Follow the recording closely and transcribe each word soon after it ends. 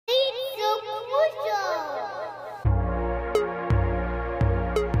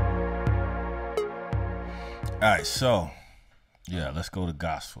Alright, so yeah, let's go to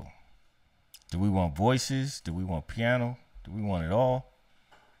gospel. Do we want voices? Do we want piano? Do we want it all?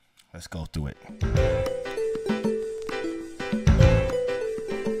 Let's go through it.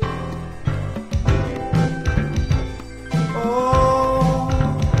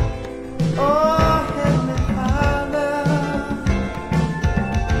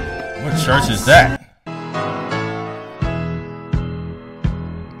 What church is that?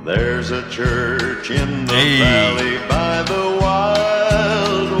 There's a church in the valley by the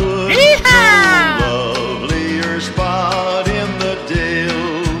wildwood. No lovelier spot in the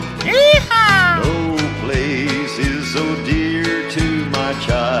dale. No place is so dear to my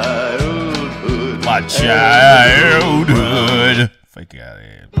childhood. My childhood. Fake out of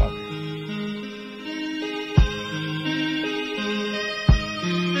here, puppy.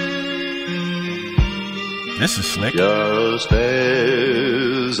 This is slick. Just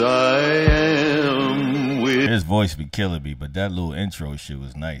as I am with. His voice be killing me, but that little intro shit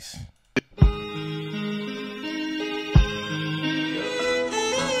was nice.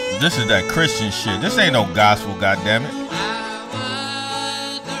 This is that Christian shit. This ain't no gospel, goddammit.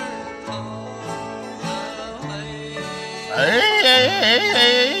 Hey, hey, hey,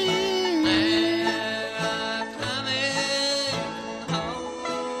 hey.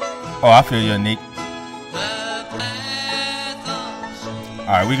 Oh, I feel unique.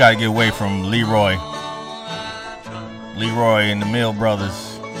 Alright, we gotta get away from Leroy and the Mill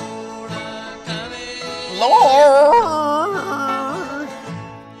Brothers. Lord!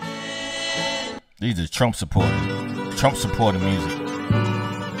 These are Trump supported music.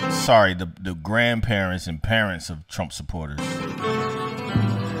 Sorry, the grandparents and parents of Trump supporters.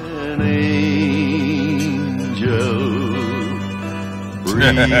 An angel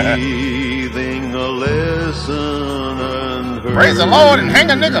breathing a lesson and praise the Lord and hang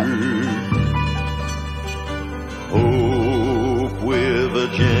a nigga. Hope with a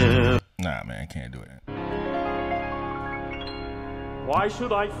gem. Nah, man, can't do it. Why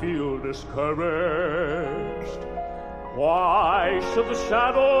should I feel discouraged? Why should the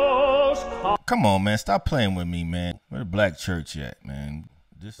shadows come? Come on, man, stop playing with me, man. Where the black church at, man?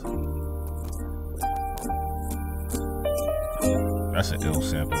 That's an ill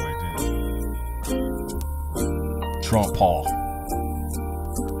sample right there. Trump Paul.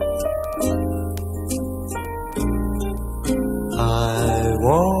 I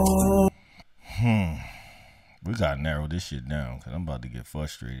won't. We gotta narrow this shit down because I'm about to get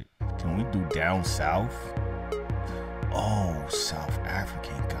frustrated. Can we do down south? Oh, South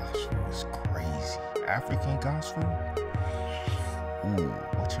African gospel is crazy. African gospel? Ooh,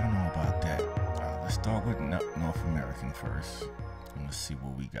 what y'all know about that? Let's start with North American first. And let's see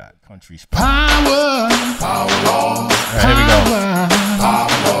what we got. Country's power, power, Lord. Right, here we go. Power,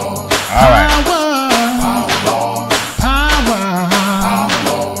 Lord. All right. Power, Lord. Power,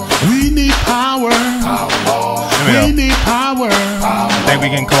 Lord. We need power. Power, Lord. Here we go. We need power. I think we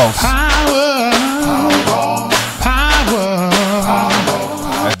getting close. Power, Lord. Power.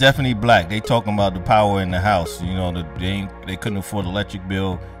 That's definitely black. They talking about the power in the house. You know, they couldn't afford electric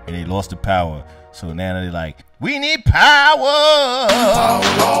bill and they lost the power. So now they're like, we need power. Power,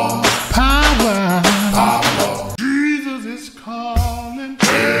 Lord. Power. Power. Jesus is calling.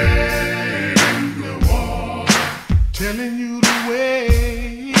 Hey, in the water. Telling you the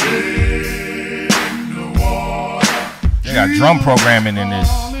way. Hey, in the water. They got drum programming in this.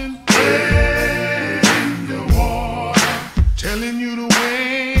 Hey, in the water. Telling you the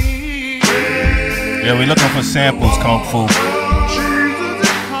way. Yeah, we looking for samples, Kung Fu.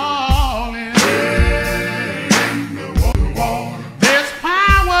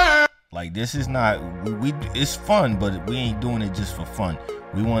 Like, this is not, it's fun, but we ain't doing it just for fun.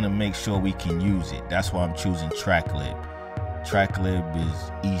 We want to make sure we can use it. That's why I'm choosing Tracklib. Tracklib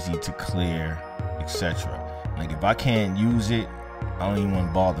is easy to clear, etc. Like, if I can't use it, I don't even want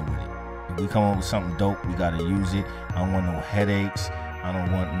to bother with it. If we come up with something dope, we got to use it. I don't want no headaches. I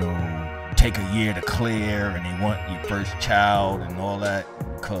don't want no take a year to clear and they want your first child and all that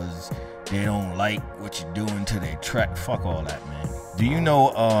because they don't like what you're doing to their track. Fuck all that, man. Do you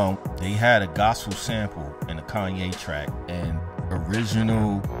know they had a gospel sample in a Kanye track and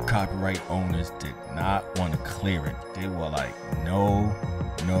original copyright owners did not want to clear it. They were like, no,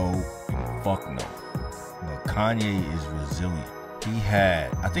 and fuck no. But Kanye is resilient. He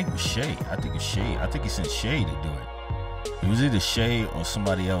had, I think it was Shay. I think he sent Shay to do it. It was either Shay or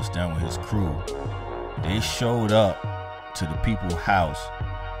somebody else down with his crew. They showed up to the people's house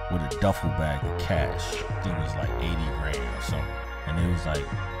with a duffel bag of cash. I think it was like 80 grand or something. And it was like,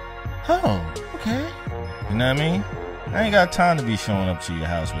 oh, okay. You know what I mean? I ain't got time to be showing up to your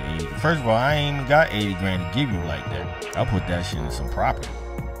house with 80. First of all, I ain't even got 80 grand to give you like that. I'll put that shit in some property.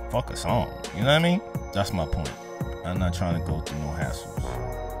 Fuck a song. You know what I mean? That's my point. I'm not trying to go through no hassles.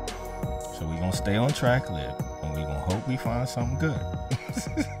 So we gonna stay on Tracklib, and we gonna hope we find something good.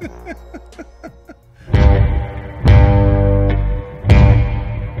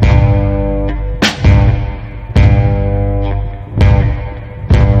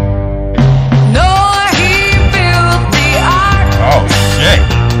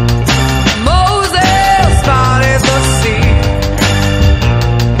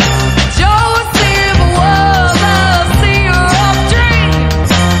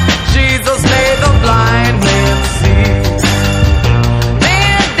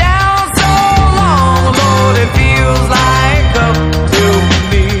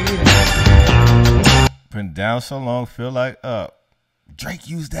 Down so long, feel like up. Drake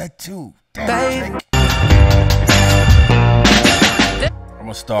used that too. Damn, Drake. I'm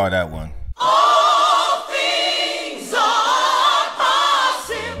gonna start that one. All things are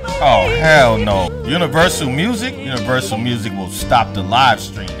possible. Oh hell no! Universal Music will stop the live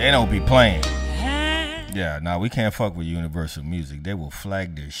stream. They don't be playing. Yeah, nah, we can't fuck with Universal Music. They will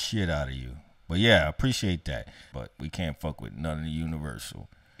flag the shit out of you. But yeah, I appreciate that. But we can't fuck with none of the Universal.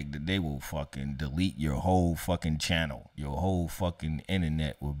 They will fucking delete your whole fucking channel. Your whole fucking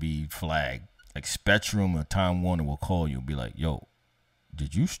internet will be flagged. Like Spectrum or Time Warner will call you and be like, yo,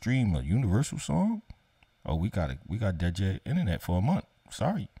 did you stream a Universal song? Oh, we got dead your internet for a month.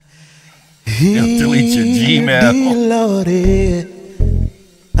 Sorry. They'll delete your Gmail.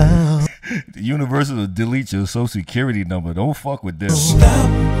 The Universal will delete your social security number. Don't fuck with them.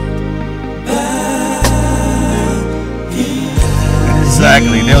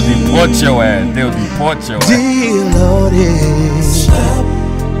 Exactly, they'll deport your ass. They'll deport your ass. Dear Lordy,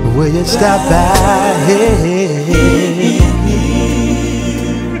 will you stop by?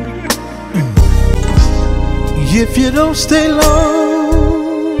 If you don't stay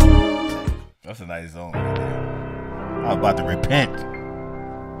long. That's a nice song right there. I was about to repent.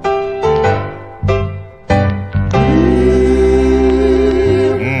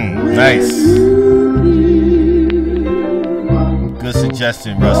 Nice. Good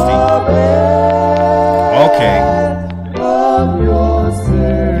suggestion, Rusty. Okay.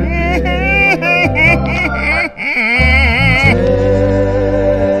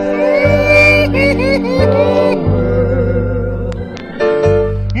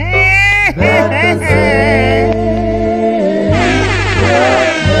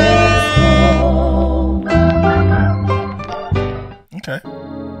 Okay.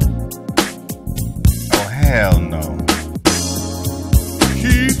 Oh, hell no.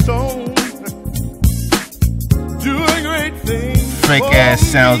 Fake ass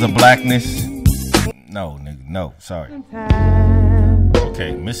sounds of blackness. No, nigga, no, sorry.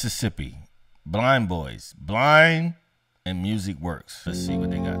 Okay, Mississippi. Blind Boys. Blind and Music Works. Let's see what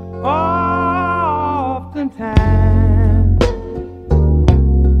they got. Oftentimes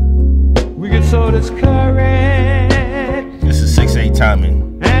we get so discouraged. This is 6/8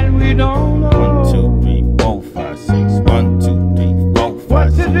 timing. And we don't know 1, 2, 3, 4, 5, 6. 1, 2, 3, 4,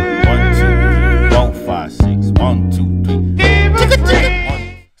 5, 6. 1, 2, 3, 4, 5, 6. 1, 2, 3.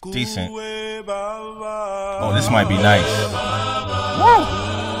 Decent. Oh, this might be nice. Woo!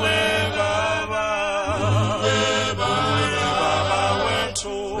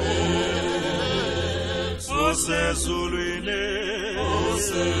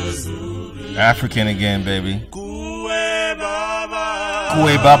 African again, baby. Kuwe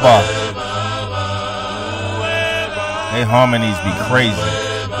Baba. Their harmonies be crazy.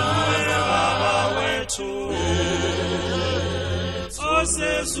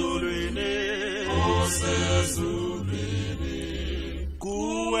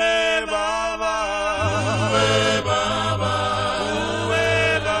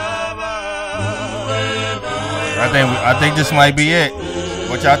 I think this might be it.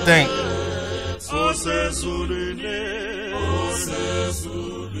 What y'all think?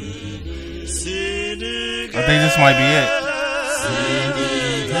 I think this might be it.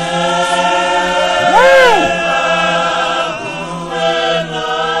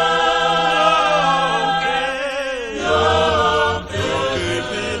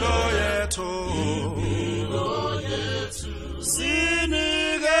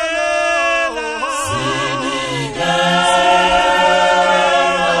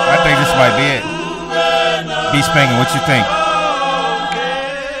 Might be it. B Spankin', what you think?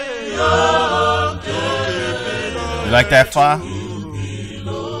 You like that fire?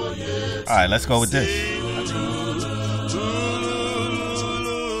 Alright, let's go with this.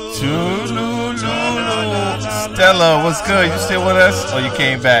 Stella, what's good? You still with us? Or you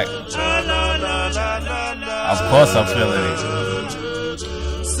came back? Of course I'm feeling it.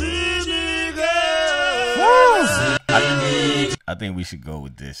 I think we should go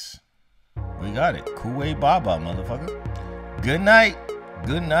with this. We got it. Kuwait Baba, motherfucker. Good night.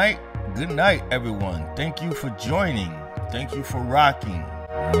 Good night. Good night, everyone. Thank you for joining. Thank you for rocking.